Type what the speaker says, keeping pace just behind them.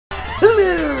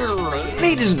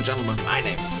Ladies and gentlemen, my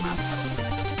name is Blackest.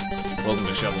 Welcome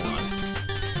to Shovel Knight.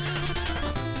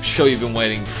 I'm sure you've been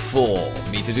waiting for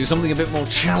me to do something a bit more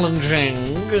challenging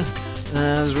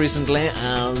as recently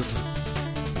as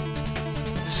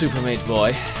Super Meat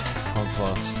Boy once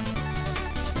was.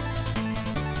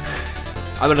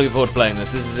 I've been looking forward to playing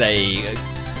this. This is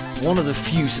one of the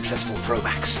few successful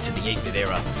throwbacks to the 8-bit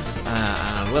era.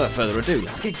 And without further ado,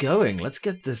 let's get going. Let's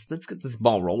get this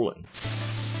ball rolling.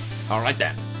 Alright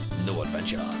then. No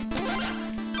adventure.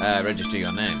 Register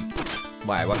your name.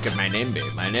 Why, what could my name be?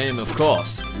 My name, of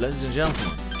course, ladies and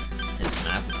gentlemen, it's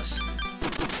Madness.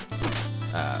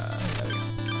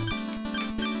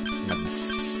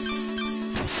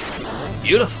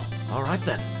 Beautiful. Alright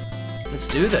then. Let's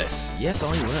do this. Yes,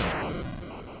 I will.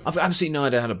 I've absolutely no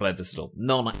idea how to play this at all.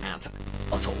 None at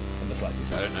all. In the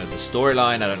slightest. I don't know the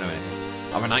storyline, I don't know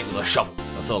anything. I'm a knight with a shovel.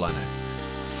 That's all I know.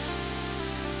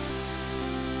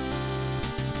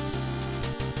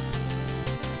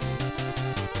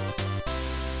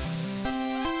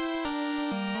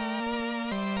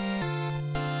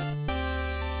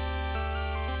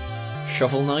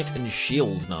 Shovel Knight and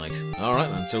Shield Knight. Alright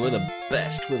then, so we're the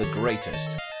best, we're the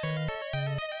greatest.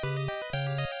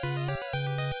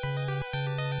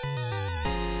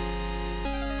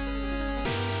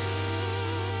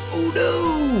 Oh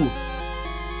no!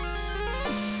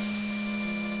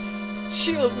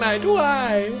 Shield Knight,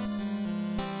 why?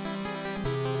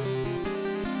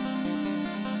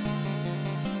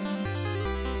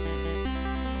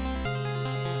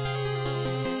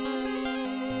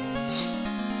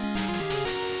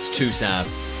 It's too sad.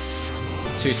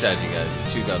 It's too sad, you guys.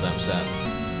 It's too goddamn sad.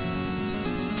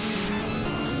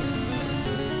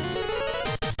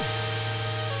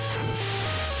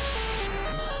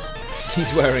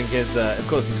 He's wearing his, of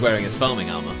course he's wearing his farming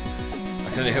armor. I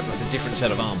can only hope that's a different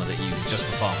set of armor that he uses just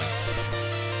for farming.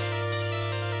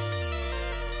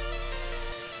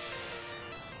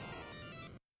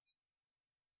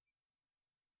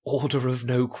 Order of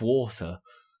No Quarter.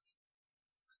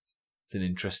 It's an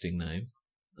interesting name.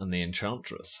 And the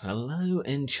Enchantress. Hello,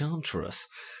 Enchantress.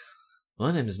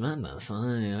 My name is Madness.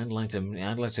 I'd like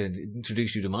to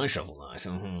introduce you to my Shovel Knight.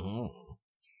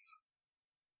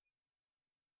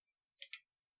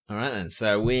 Alright then,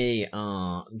 so we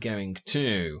are going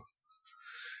to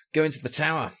go into the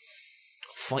tower,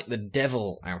 fight the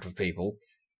devil out of people,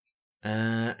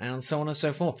 and so on and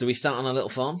so forth. Do we start on a little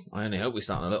farm? I only hope we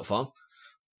start on a little farm.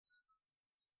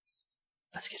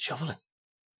 Let's get shoveling.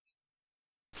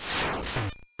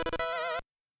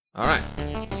 Alright.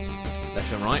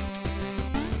 Left and right.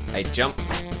 A to jump.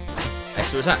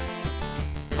 X to attack.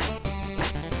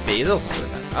 B is also to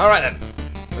attack. Alright then.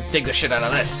 Let's dig the shit out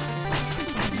of this.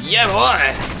 Yeah,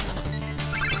 boy!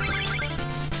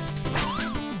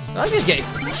 I just get a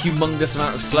humongous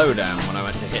amount of slowdown when I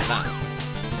went to hit that.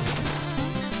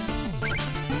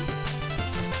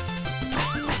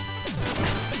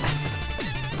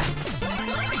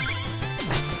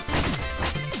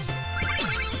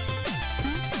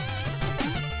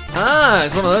 Ah,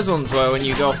 it's one of those ones where when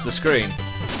you go off the screen,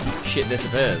 shit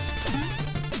disappears.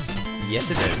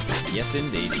 Yes, it is. Yes,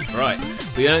 indeed. Right,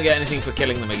 but you don't get anything for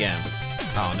killing them again.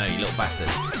 Oh no, you little bastard.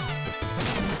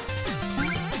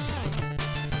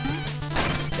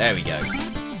 There we go.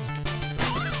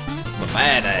 I'm a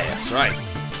badass, right.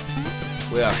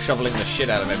 We are shoveling the shit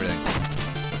out of everything.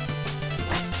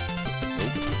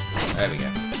 Ooh, there we go.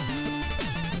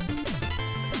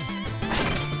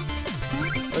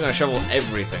 We're gonna shovel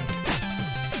everything.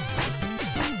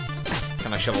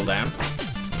 Can I shovel down?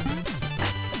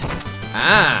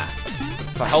 Ah!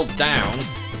 If I hold down,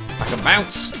 I can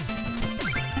bounce.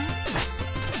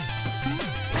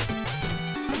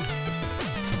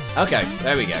 Okay,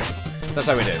 there we go. That's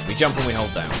how we do it. We jump and we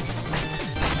hold down.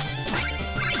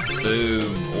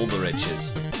 Boom. All the riches.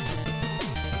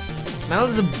 Now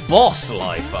there's a boss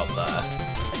life up there.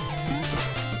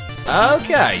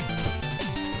 Okay.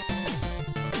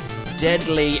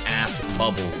 Deadly ass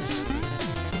bubbles.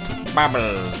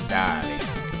 Bubbles, darling.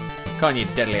 Come on, you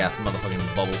deadly ass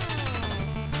motherfucking bubble.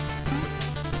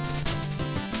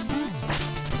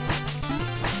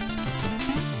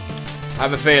 I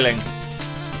have a feeling.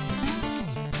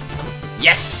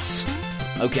 Yes!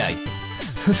 Okay.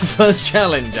 That's the first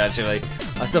challenge, actually.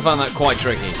 I still found that quite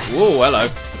tricky. Whoa, hello.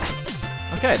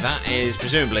 Okay, that is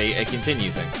presumably a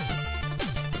continue thing.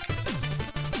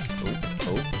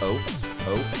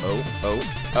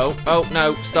 Oh,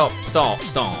 no, stop.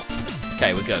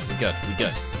 Okay, we're good, We're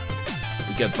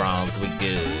good, bros, we're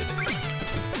good.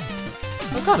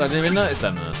 Oh god, I didn't even notice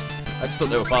them then. I just thought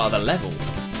they were part of the level.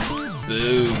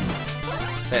 Boom.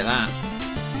 Take that.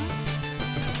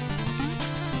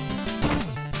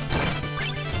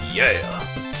 Yeah.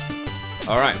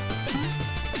 Alright.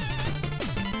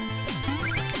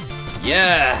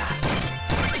 Yeah.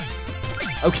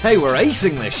 Okay, we're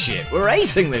acing this shit. We're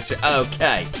acing this shit.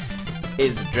 Okay.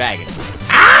 Is the dragon.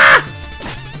 Ah!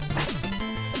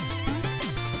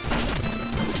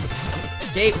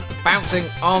 Keep bouncing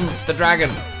on the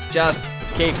dragon. Just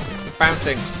keep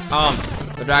bouncing on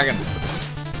the dragon.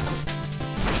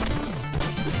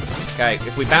 Okay,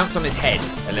 if we bounce on his head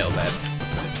a little bit.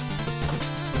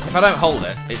 If I don't hold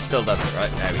it, it still does it,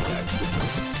 right? There we go.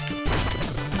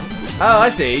 Oh, I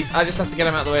see. I just have to get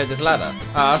him out of the way of this ladder.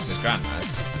 Oh, that's just grand, nice.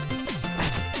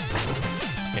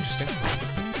 Interesting.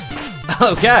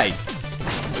 Okay.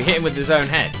 We hit him with his own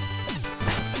head.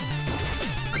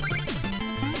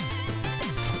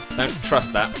 Don't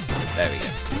trust that. There we go.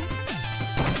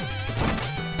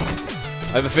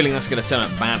 I have a feeling that's going to turn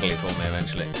out badly for me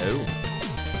eventually. Ooh.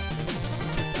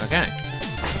 Okay.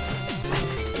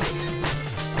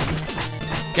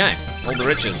 Okay. All the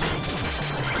riches.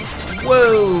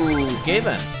 Whoa! Okay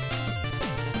then.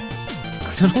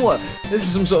 I don't know what. This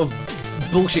is some sort of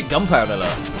bullshit gunpowder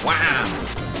though. Wow!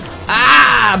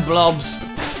 Ah! Blobs!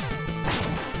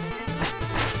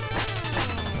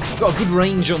 I've got a good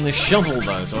range on this shovel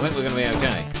though, so I think we're going to be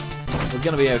okay. We're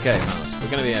going to be okay, fellas. We're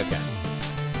going to be okay.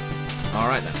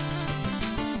 Alright then.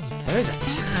 There is a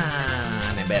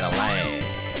tiny bit of lag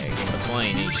in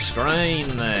between each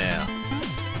screen there.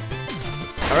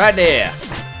 Alright there.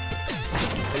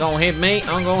 You're gonna hit me,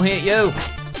 I'm gonna hit you,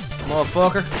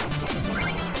 motherfucker.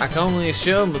 I can only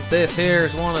assume that this here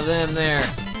is one of them there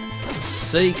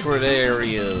secret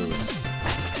areas.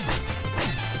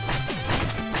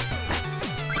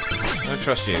 I don't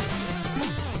trust you.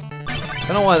 I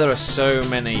don't know why there are so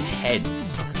many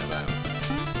heads knocking about.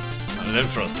 I don't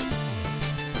trust it.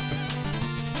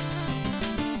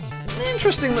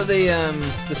 Interesting that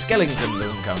the skeleton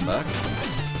doesn't come back.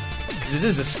 Because it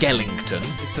is a skellington.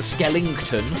 It's a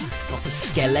skellington, not a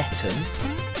skeleton.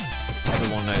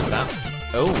 Everyone knows that.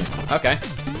 Oh, okay.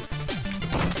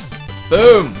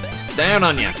 Boom! Down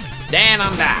on you. Down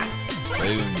under.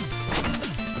 Boom.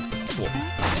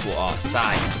 That's what I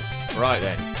say. Right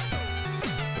then.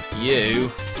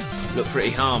 You look pretty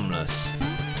harmless.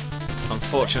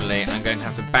 Unfortunately, I'm going to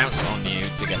have to bounce on you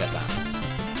to get at that.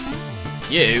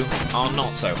 You are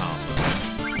not so harmless.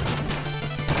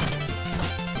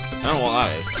 I don't know what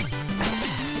that is.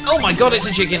 Oh my god, it's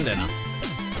a chicken dinner.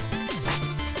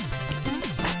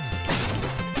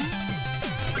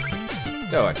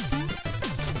 Go away.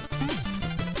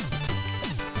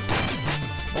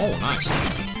 Oh, nice.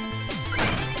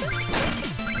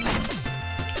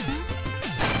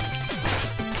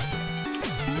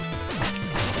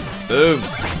 Boom.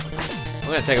 I'm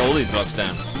going to take all these blocks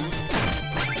down.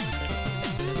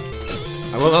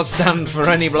 I will not stand for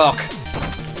any block.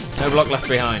 No block left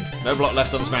behind. No block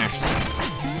left unsmashed.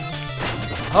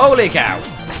 Holy cow!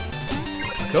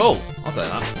 Cool. I'll take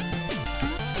that.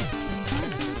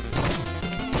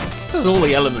 This has all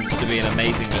the elements to be an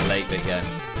amazingly 8-bit game.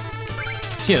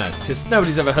 You know, because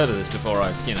nobody's ever heard of this before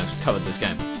I've, you know, covered this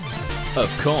game. Of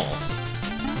course.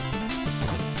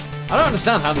 I don't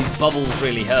understand how these bubbles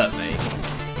really hurt me.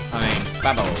 I mean,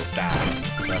 bubbles down.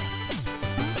 But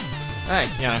hey,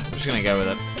 you know, I'm just going to go with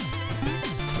it.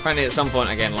 Apparently at some point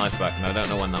I gained life back, and I don't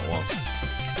know when that was.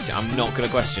 I'm not going to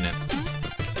question it.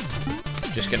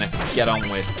 Just going to get on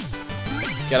with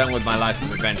my life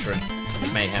of adventuring,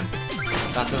 mayhem.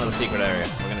 That's another secret area.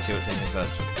 We're going to see what's in here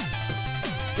first.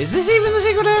 Is this even the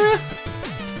secret area?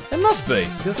 It must be,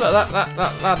 because look, that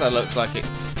ladder looks like it.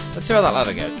 Let's see how that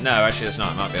ladder goes. No, actually it's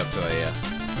not. It might be up to a.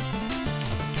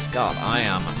 God, I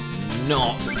am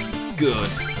not good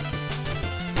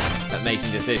at making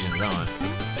decisions, am I?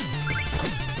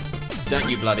 Don't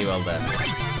you bloody well dare.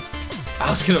 I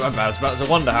was about to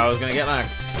wonder how I was going to get back.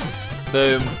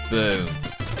 Boom, boom.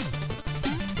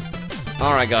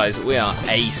 Alright guys, we are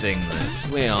acing this.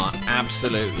 We are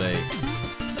absolutely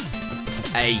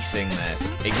acing this.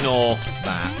 Ignore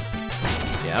that.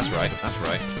 Yeah, that's right, that's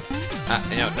right.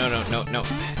 No.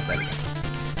 There we go.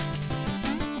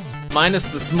 Minus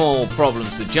the small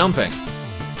problems with jumping.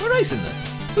 We're acing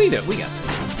this. We got this.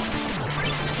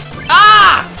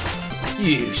 Ah!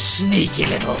 You sneaky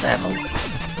little devil.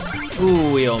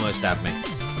 Ooh, he almost had me.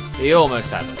 He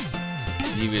almost had us.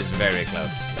 He was very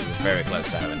close. He was very close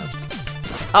to having us.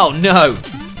 Oh no!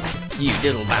 You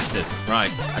little bastard.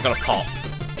 Right, I got a pot.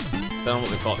 Don't know what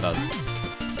the pot does.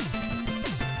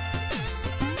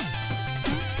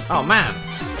 Oh man,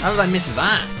 how did I miss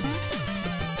that?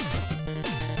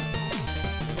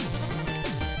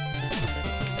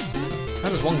 How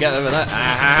does one get over that?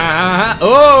 Ah,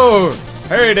 oh!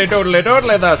 Hey, doodly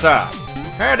doodly there, sir.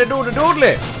 Hey, doodly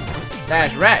doodly.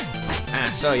 That's right.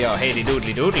 Ah, so you're Hazy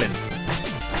Doodly Doodlin'.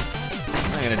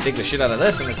 I'm gonna dig the shit out of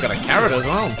this, and it's got a carrot as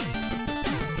well.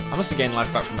 I must have gained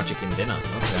life back from my chicken dinner.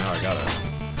 That's how I got it.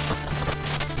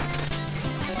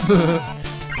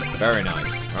 Very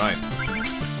nice. Right.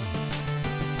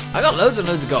 I got loads and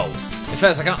loads of gold. In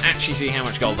fact, I can't actually see how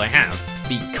much gold I have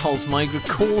because my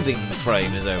recording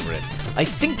frame is over it. I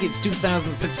think it's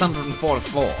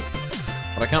 2,644,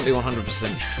 but I can't be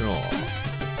 100% sure.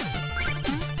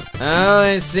 Oh,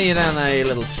 I see you down there, you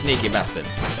little sneaky bastard.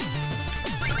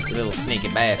 You little sneaky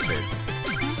bastard.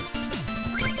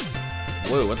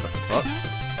 Whoa, what the fuck?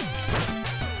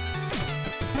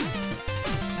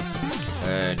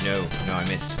 No, I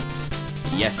missed.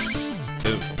 Yes.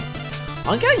 Boom.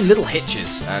 I'm getting little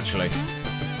hitches, actually.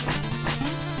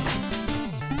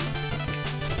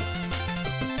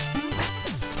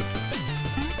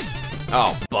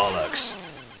 Oh, bollocks.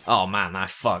 Oh, man, I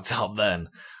fucked up then.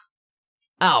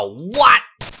 Oh, what?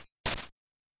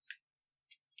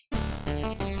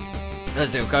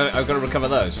 Let's see, I've got to recover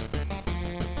those.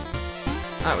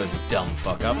 That was a dumb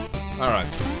fuck up. Alright.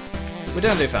 We're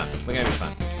gonna do fine. We're gonna be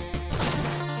fine.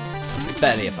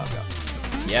 Barely a fuck up.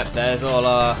 Yep, there's all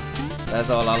our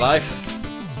life.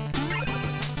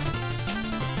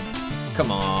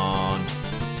 Come on.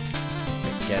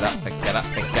 Pick it up, pick it up,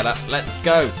 pick it up. Let's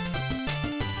go.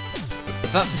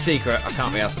 If that's a secret, I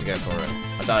can't be asked to go for it.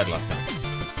 I died last time.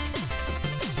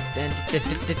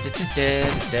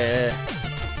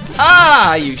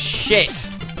 Ah, you shit!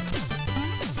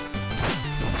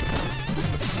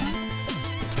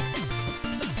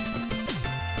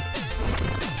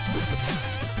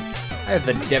 I have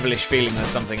the devilish feeling there's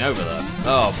something over there.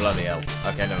 Oh, bloody hell.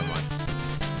 Okay, never mind.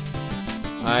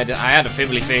 I had a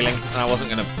fibbly feeling, and I wasn't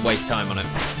going to waste time on it.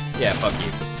 Yeah, fuck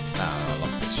you. Oh, I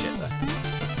lost this shit there.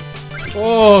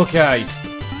 Okay.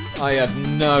 I had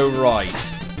no right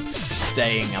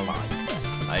staying alive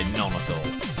there. I had none at all.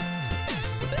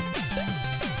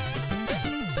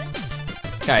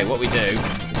 Okay, what we do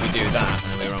is we do that,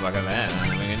 and then we run back over here,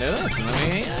 and then we can do this, and then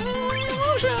we...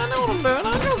 bullshit, I know what I'm doing, I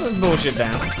got this bullshit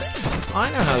down. I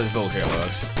know how this bullshit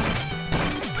works.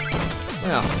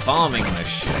 We are farming this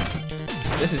shit.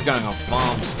 This is going on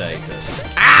farm status.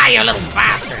 Ah, you little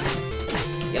bastard!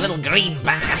 You little green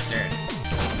bastard!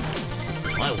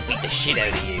 I will beat the shit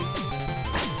out of you.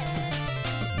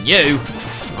 You?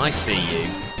 I see you.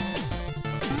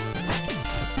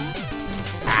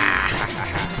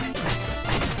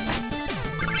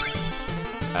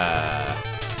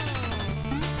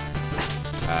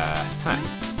 Hi.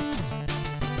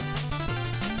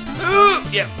 Ooh,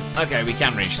 yep. Okay, we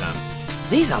can reach that.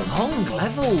 These are long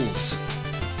levels.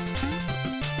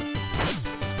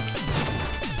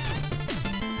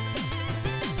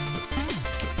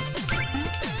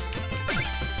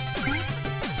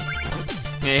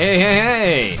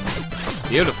 Hey!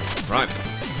 Beautiful. Right.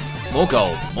 More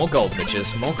gold,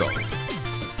 bitches. More gold.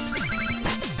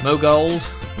 Mo gold,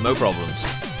 mo problems.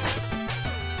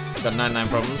 Got 99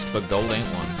 problems, but gold ain't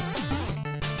one.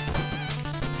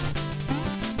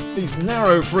 These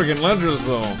narrow friggin' ledges,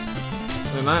 though.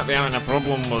 We might be having a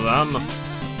problem with them.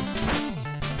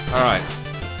 Alright.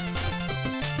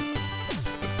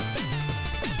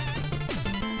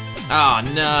 Ah, oh,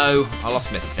 no! I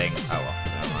lost my thing. Oh well,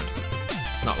 never mind.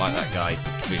 It's not like that guy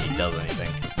really does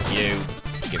anything. You,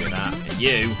 give me that. And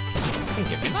you, can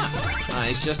give me that.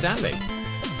 It's just handy.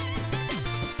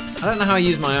 I don't know how I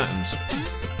use my items.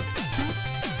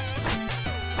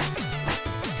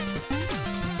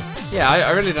 Yeah,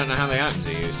 I really don't know how the items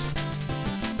are used.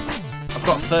 I've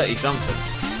got 30 something,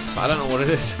 but I don't know what it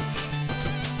is.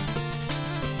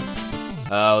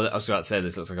 Oh, I was about to say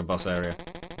this looks like a boss area.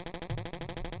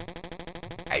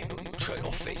 I know you'll show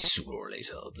your face sooner or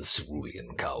later, the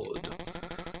cerulean coward.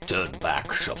 Turn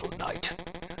back, Shovel Knight.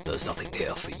 There's nothing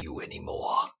here for you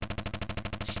anymore.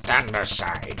 Stand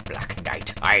aside, Black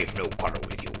Knight. I've no quarrel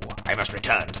with you. I must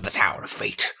return to the Tower of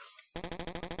Fate.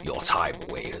 Your time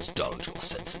away has dulled your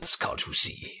senses, can't you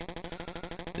see?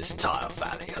 This entire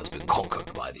valley has been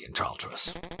conquered by the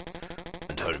Enchantress,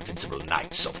 and her invincible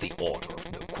knights of the Order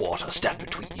of No Quarter stand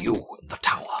between you and the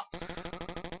tower.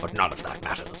 But none of that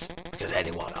matters, because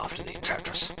anyone after the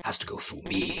Enchantress has to go through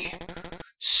me.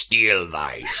 Steal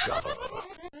thy shovel.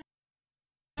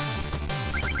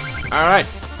 Alright.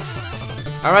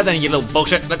 Alright then, you little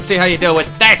bullshit. Let's see how you deal with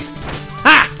this.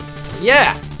 Ha!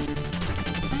 Yeah!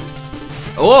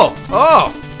 Oh! Oh!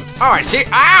 Oh, I see.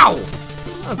 Ow!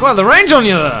 Oh, quite the range on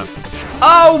you there.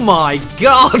 Oh my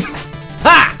god!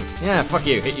 Ha! Yeah, fuck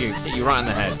you. Hit you right in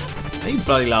the head. Don't you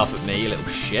bloody laugh at me, you little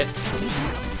shit.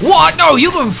 What? No, you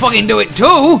can fucking do it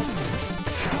too!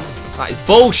 That is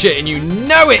bullshit and you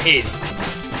know it is!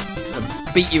 I'm gonna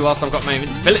beat you whilst I've got my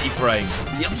invincibility frames.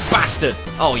 You bastard!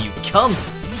 Oh, you cunt!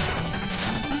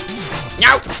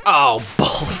 No! Oh,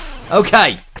 balls!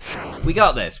 Okay, we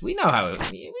got this. We know how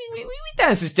it... We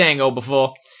danced this tango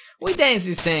before. We danced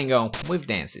this tango. We've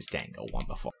danced this tango one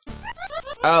before.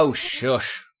 Oh,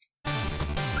 shush.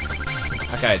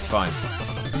 Okay, it's fine.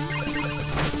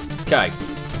 Okay.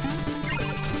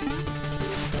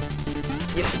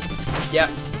 Yep.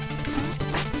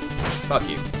 Fuck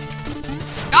you.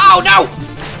 Oh, no!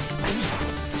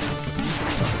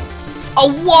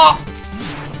 Oh, what?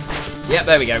 Yep,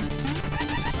 there we go.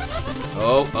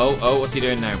 Oh, what's he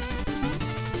doing now?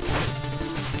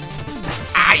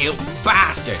 Ah, you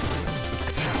bastard!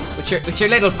 With your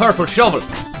little purple shovel.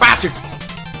 Bastard!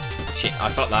 Shit, I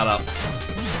fucked that up.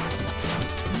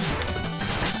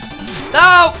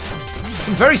 No!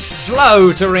 I'm very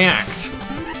slow to react.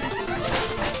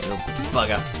 Little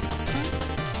bugger.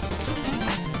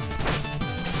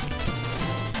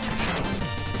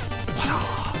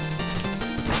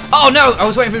 Oh no! I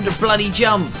was waiting for him to bloody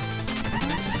jump.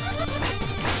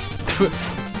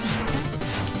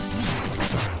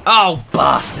 Oh,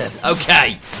 bastard.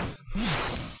 Okay.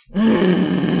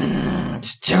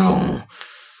 It's 2.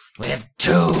 We have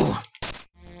 2.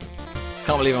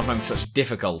 Can't believe I'm having such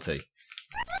difficulty.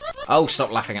 Oh,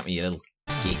 stop laughing at me, you little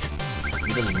git.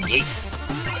 You little git.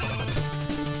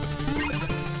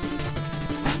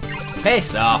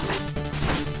 Piss off.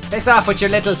 Piss off with your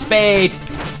little spade.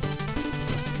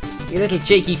 You little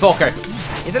cheeky fucker.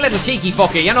 He's a little cheeky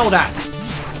fucker, you know that.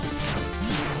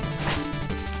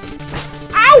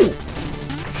 Ow!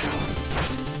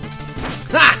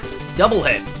 Ha! Double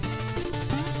hit.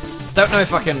 Don't know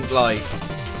if I can, like... I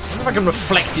don't know if I can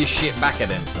reflect his shit back at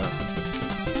him. But...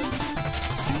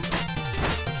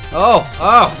 Oh!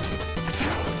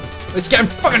 It's getting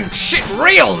fucking shit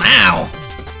real now!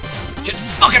 Shit's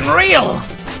fucking real!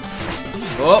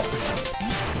 Oh.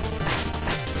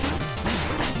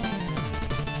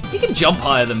 He can jump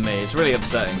higher than me, it's really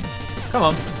upsetting. Come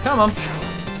on, come on.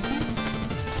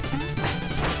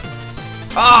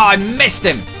 Oh, I missed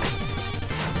him!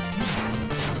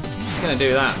 He's gonna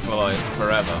do that for like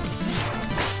forever.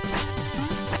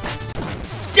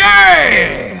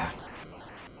 Yeah!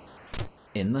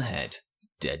 In the head.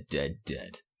 Dead, dead,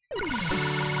 dead.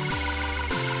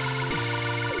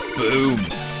 Boom!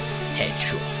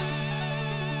 Headshot.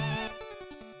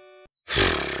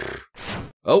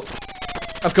 Oh!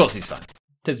 Of course he's fine.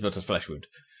 Tis but a flesh wound.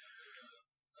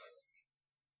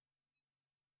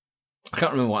 I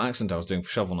can't remember what accent I was doing for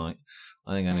Shovel Knight.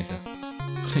 I think I need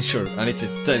to... Sure, I need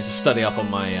to study up on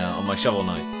my Shovel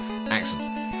Knight accent.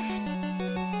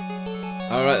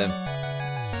 Alright then.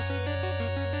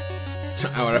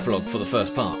 Our epilogue for the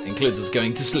first part includes us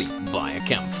going to sleep by a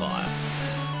campfire.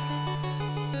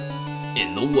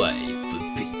 In the way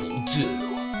that people do.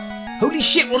 Holy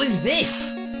shit, what is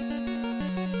this?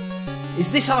 Is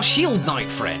this our shield knight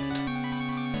friend?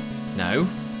 No.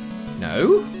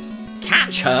 No?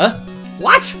 Catch her?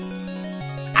 What?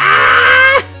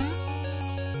 Ah!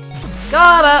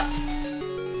 Got her!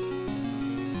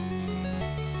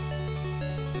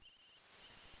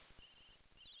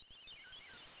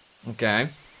 Okay.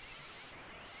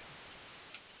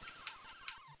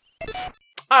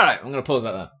 Alright, I'm going to pause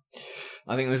that there.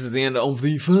 I think this is the end of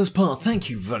the first part. Thank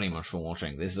you very much for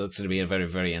watching. This looks to be a very,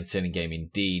 very entertaining game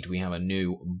indeed. We have a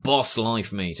new boss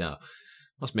life meter.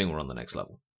 Must mean we're on the next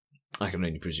level. I can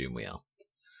only presume we are.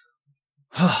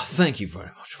 Thank you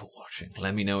very much for watching.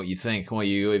 Let me know what you think.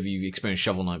 If you've experienced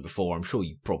Shovel Knight before, I'm sure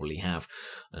you probably have.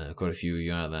 Quite a few of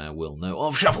you out there will know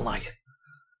of Shovel Knight.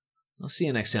 I'll see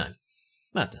you next time.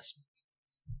 Madness.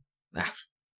 Out.